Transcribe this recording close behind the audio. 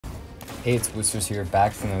Hey, it's Whiskers here,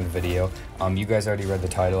 back from another video. You guys already read the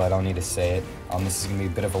title, I don't need to say it. This is going to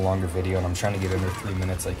be a bit of a longer video, and I'm trying to get under 3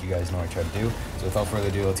 minutes like you guys know I try to do. So without further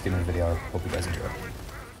ado, let's get into the video. I hope you guys enjoy.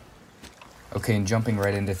 Okay, and jumping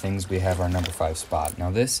right into things, we have our number 5 spot.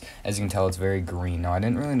 Now this, as you can tell, it's very green. Now I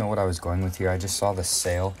didn't really know what I was going with here. I just saw the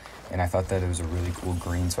sail, and I thought that it was a really cool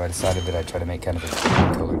green, so I decided that I'd try to make kind of a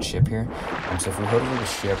green-colored ship here. So if we head over the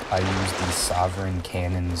ship, I used the Sovereign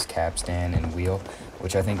cannons, capstan, and wheel,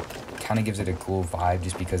 which I think kind of gives it a cool vibe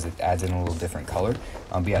just because it adds in a little different color.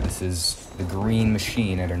 But yeah, this is the green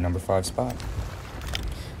machine at our number 5 spot.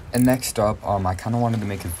 And next up, I kind of wanted to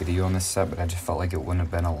make a video on this set, but I just felt like it wouldn't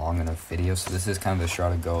have been a long enough video. So this is kind of the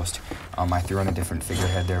Shrouded Ghost. I threw on a different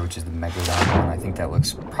figurehead there, which is the Megalodon one. I think that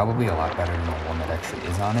looks probably a lot better than the one that actually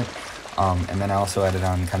is on it. And then I also added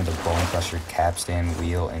on kind of the Bone Crusher capstan,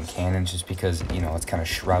 wheel, and cannon, just because, you know, it's kind of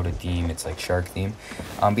Shrouded theme. It's like shark theme.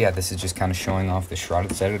 But yeah, this is just kind of showing off the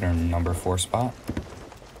Shrouded set at our number 4 spot.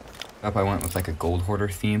 Up, I went with like a Gold Hoarder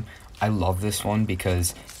theme. I love this one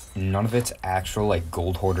because none of it's actual like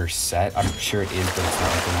Gold Hoarder set. I'm sure it is, but it's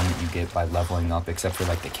not like the one that you get by leveling up, except for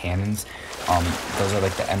like the cannons. Those are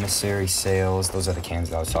like the Emissary sails. Those are the cannons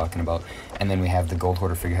that I was talking about. And then we have the Gold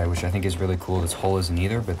Hoarder figurehead, which I think is really cool. This hull isn't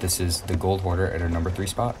either, but this is the Gold Hoarder at our number 3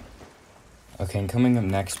 spot. Okay, and coming up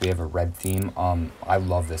next, we have a red theme. I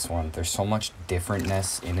love this one. There's so much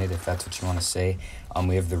differentness in it, if that's what you want to say.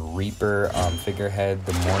 We have the Reaper figurehead,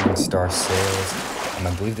 the Morning Star sails, and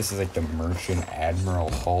I believe this is like the Merchant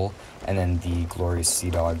Admiral hull, and then the Glorious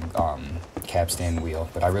Sea Dog capstan wheel.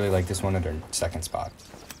 But I really like this one at our 2nd spot.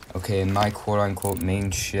 Okay, and my quote-unquote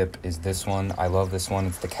main ship is this one. I love this one.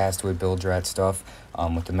 It's the Castaway Bilge-Rat stuff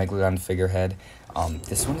with the Megalodon figurehead.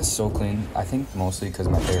 This one is so clean, I think mostly because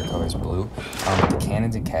my favorite color is blue. The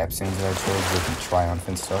cannons and capstans that I chose with the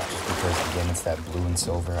triumphant stuff, just because, again, it's that blue and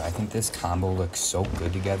silver. I think this combo looks so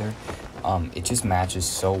good together. It just matches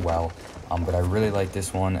so well, but I really like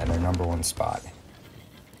this one at our number 1 spot.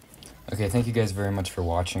 Okay, thank you guys very much for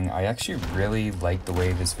watching. I actually really like the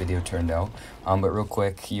way this video turned out. But real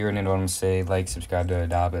quick, you already know what I'm gonna say. Like, subscribe,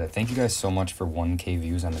 but thank you guys so much for 1K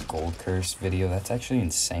views on the Gold Curse video. That's actually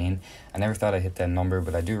insane. I never thought I'd hit that number,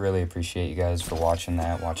 but I do really appreciate you guys for watching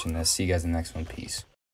that, watching this. See you guys in the next one. Peace.